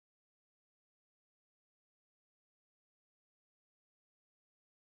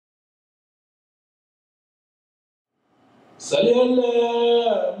Salli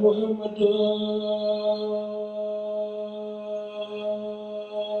ala Muhammad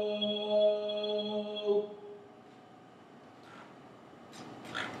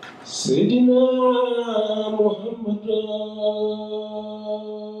Sayyidina Muhammad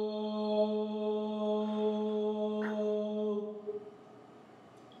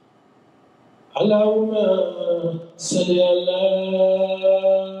Allahumma salli ala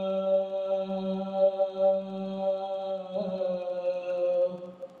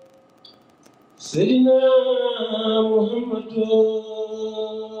Sayyidina Muhammad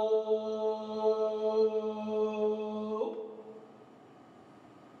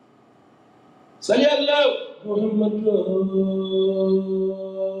Salli ala Muhammad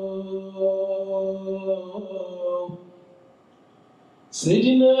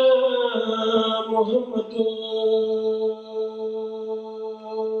Sayyidina Muhammad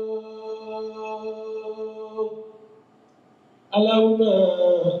Allahumma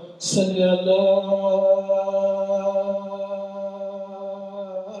salli ala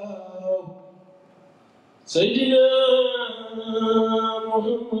Sayyidina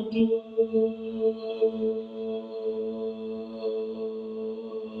Muhammad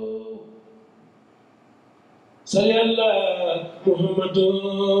Salli ala Muhammad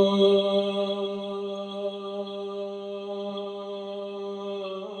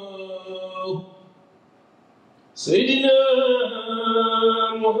Sayyidina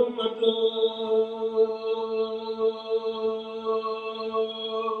Muhammad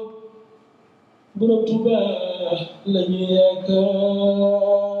Borom Tuuba lañu yaakaar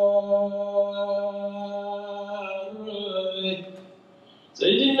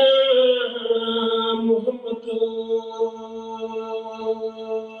Sayyidina Muhammad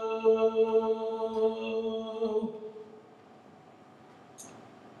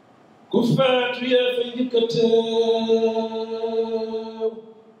ku faatu yaa fay njëkk a teew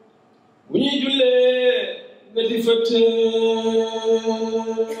bu ñuy jullee nga di fa teew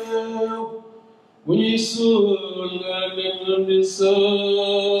bu ñuy suul nga leen di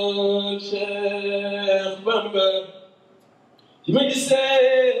sol Cheikh Bamba yi ma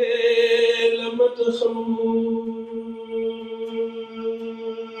gisee la mat a xam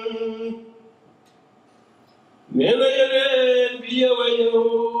nee na yeneen bi yow a yow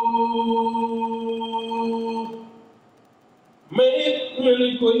may it mel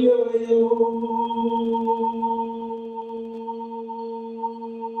ko yow a yow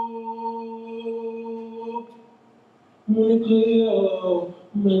mel ko yow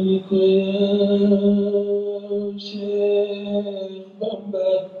mel ko yow Cheikh Bamba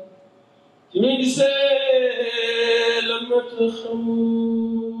yi ma gisee la mat a xam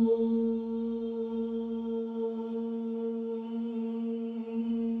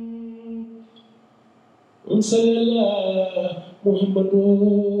Salli ala Muhammad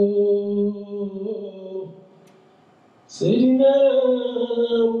Sayyidina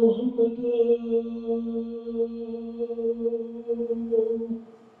Muhammad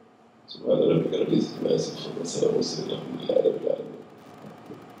Subhana rabbika rabbil izzati amma yasifun wa salamun alhamdulillahi rabbil alamin.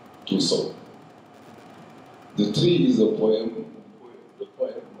 Two songs. The Tree is a poem, the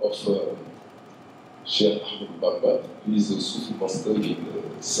poem of Sheikh Amadou Bamba. He is a Sufi master in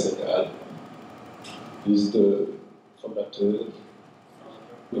Senegal. He is the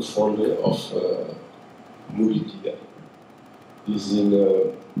founder of Mouride. He's in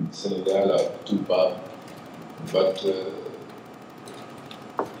Senegal at Touba, but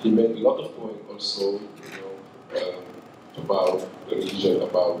he made a lot of poems also, about the religion,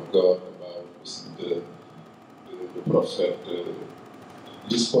 about God, about the prophet.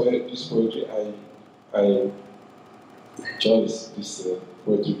 This poetry, I chose this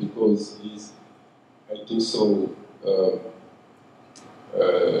poetry because he's, I think so.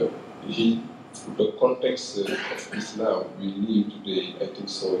 The context of Islam we live today, I think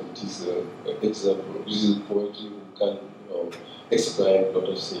so. It is an example. This is a poetry who can, explain a lot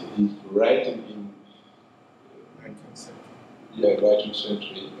of things. He's writing in 19th century. Yeah, 19th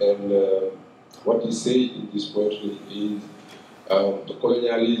century, and what he says in this poetry is the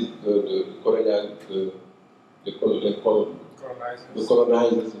colonialists, the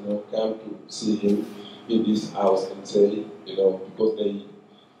colonizers, came to see him in this house and say, because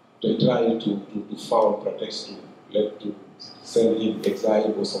they try to found pretext to send him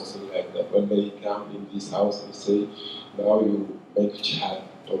exile or something like that. When they come in this house and say, now you make jihad,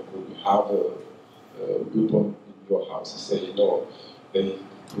 or you have a weapon in your house, they say no. They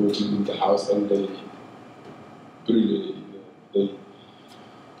put him in the house and they really the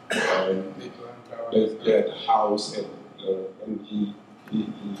house and he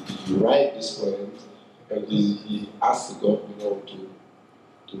write this poem and he asked God, to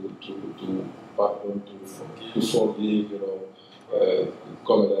pardon, to forgive,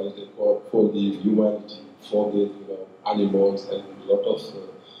 colonialists, forgive humanity, forgive, animals, and a lot of,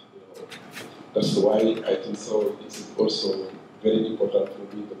 that's why I think so. It's also very important for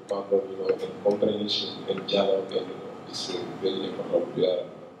me to pardon, and comprehension and dialogue, and it's very important. We are.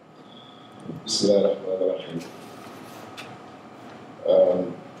 Bismillah ar-Rahman ar-Rahim.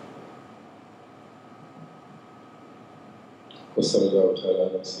 وصلى الله تعالى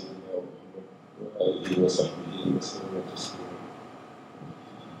على سيدنا محمد وآله وصحبه وسلم تسليما.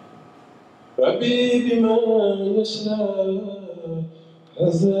 ربي بما يشاء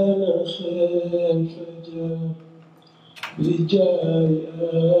هزانا خلف جاه بجاي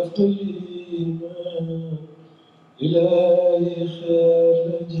أفضل الإيمان إلهي خير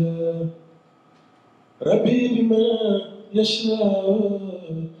رجاه. ربي بما يشاء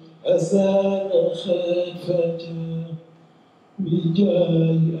هزانا خلف جاه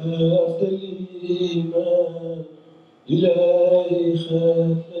بجاي أفضل الإيمان إلهي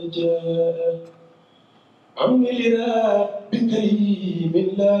خير رجاء. عمي لرب كريم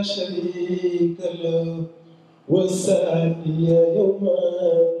لا شريك له وسعني يوما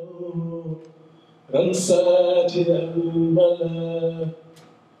رنسات الملا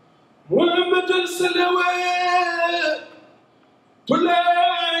محمد الصلوات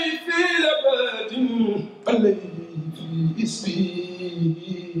تلاي في الأبد عليه في اسمه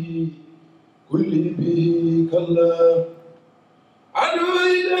كل بك الله عنه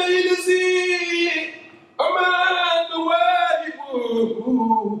إليه لسي أمان واهبه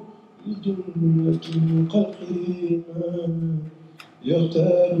لجملة الخلق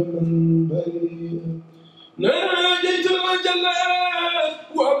يغتال من بريء ناجيت المجلات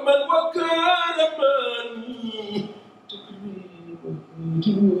ومن وكرمني تكريم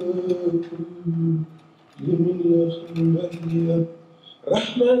لمن يخمني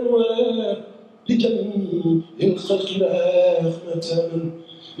رحمن ولجميع الخلق رحمة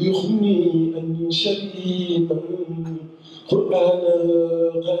يخني أني شريما قرآن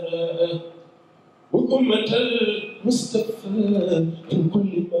قراءة وأمة المصطفى من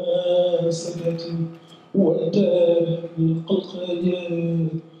كل ما سكت وأتى من القلقايا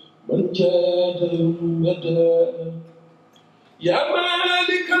من جاد يدا يا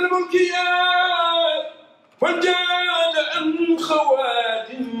مالك الملك يا من جاد عن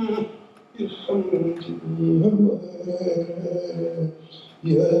خوادم ارحمني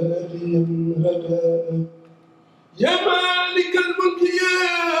يا هدي هدى يا مالك الملك يا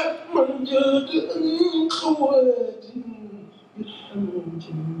من جاد عن خوادم ارحمني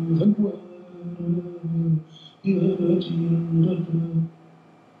هوى يا هدي هدى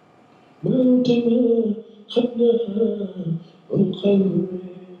موت ما خدناها والقلب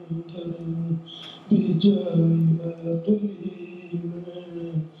بجاي أقل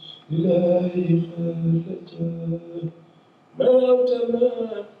إيمان إلهي خالجا موت ما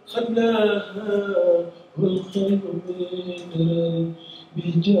خدناها والقلب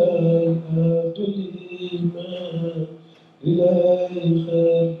بجاي أقل إيمان إلهي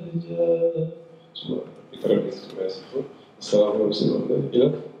خالجا. السلام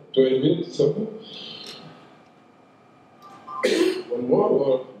عليكم. 12 minutes, something? One more,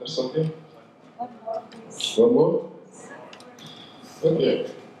 or there's something? One more? Okay.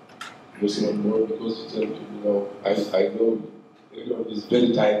 Just one more, because I know it's very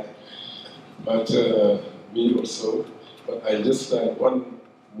tight, but me also. But I just like one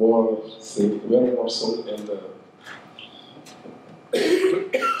more song, and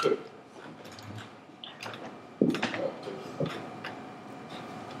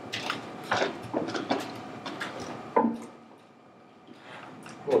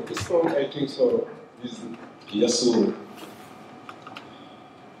the song I think so is Yasuru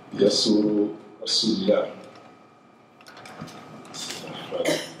Rasulullah.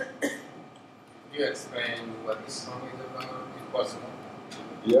 You explain what the song is about, if possible?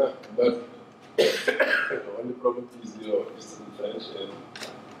 Yeah, but the only problem is, it's in French and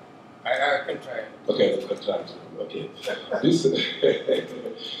I can try. Okay, you can try. Okay.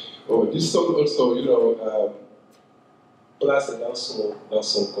 This song also, placé dans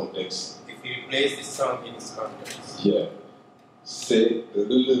son contexte. If you place this song in its context. Yeah. C'est de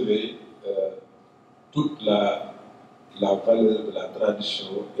relever toute la valeur de la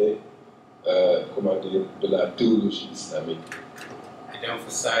tradition et de la théologie islamique. It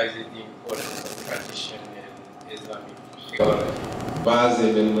emphasizes the importance of tradition and Islamic theology.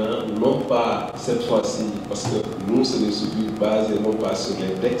 Basé maintenant, non pas cette fois-ci, parce que nous, c'est des soufis basés non pas sur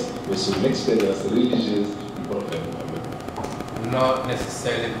les textes, mais sur l'expérience religieuse du prophète Mohammed. not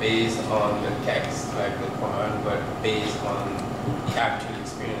necessarily based on the text like the Quran, but based on the actual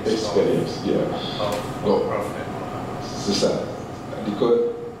experience of Prophet Muhammad. C'est ça.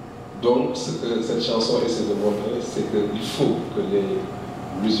 Donc, cette chanson essaie de montrer, c'est qu'il faut que les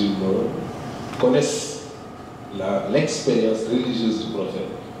musulmans connaissent l'expérience religieuse du prophète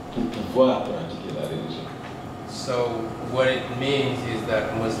pour pouvoir pratiquer la religion. So what it means is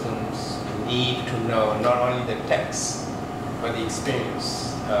that Muslims need to know not only the text, but the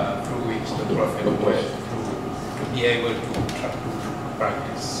experience through which the Prophet went through to be able to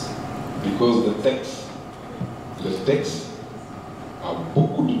practice. Because the text a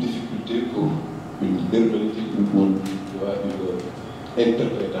beaucoup de difficultés pour une herméneutique ou pour une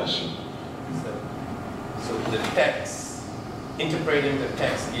interprétation. So the text, interpreting the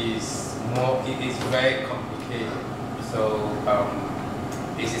text is very complicated. So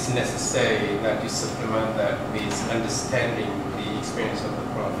it is necessary that you supplement that with understanding the experience of the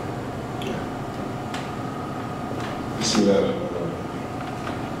Prophet.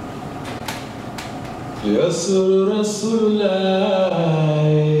 يسر رسول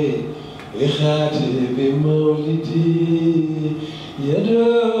الله إخاتي بمولدي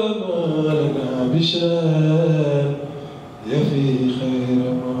يدوم لنا بشان يفي خير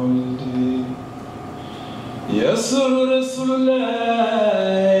مولدي يسر رسول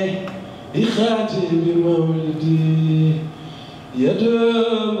الله إخاتي بمولدي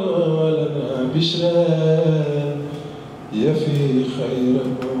يدوم لنا بشان يفي خير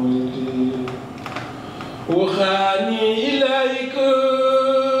مولدي وخاني إليك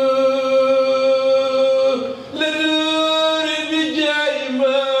لدور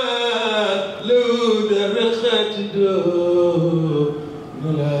بجايما لو درخت دو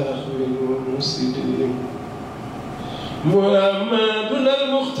نلاخ المسلمين محمد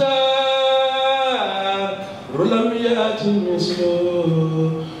المختار لم يأتي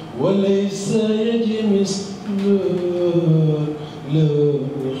مثله وليس يجي مثله لو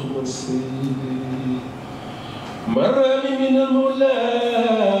نخمة سيدي مرامي من المولى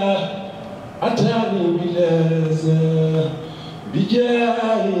أتاني بلازا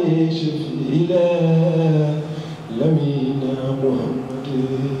بجاي شفيلا لمينا محمد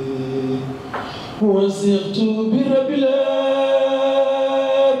وسقت برب العالمين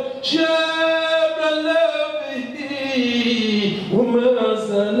شاب اللبي وما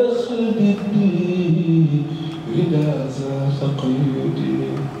زال قلبي رلازا فقيدي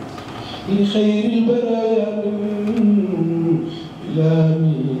لخير البرايا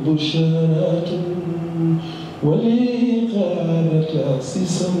إلامي بشارات ولي قادت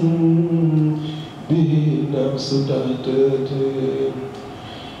أسسا به نفس تهتد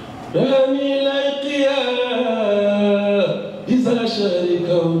رامي لايقيا إذا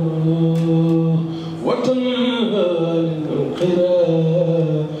شاركوا وتنهى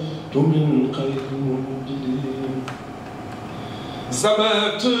للانقراض من خير منجدين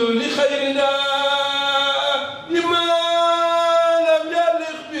زمت لخيرنا لما لم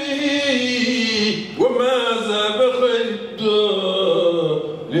يلق به وما زاب خير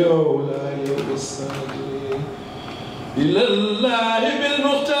لأولاي والساجدين إلى الله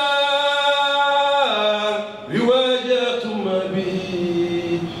بالمختار رواجات ما به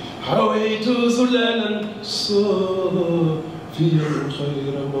حويت زلالا صافيا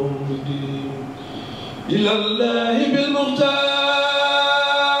خير مولدي إلى الله بالمختار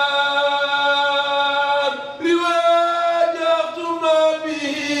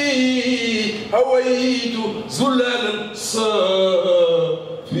هويت زلالا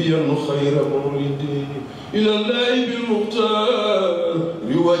صافيا خير مولدي إلى الله بالمختار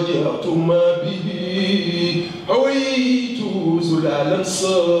وجهت ما به هويت زلالا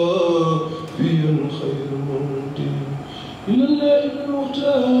صافيا خير مولدي إلى الله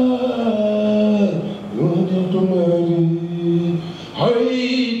بالمختار وجهت ما به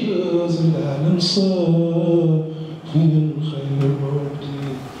هويت زلالا صافيا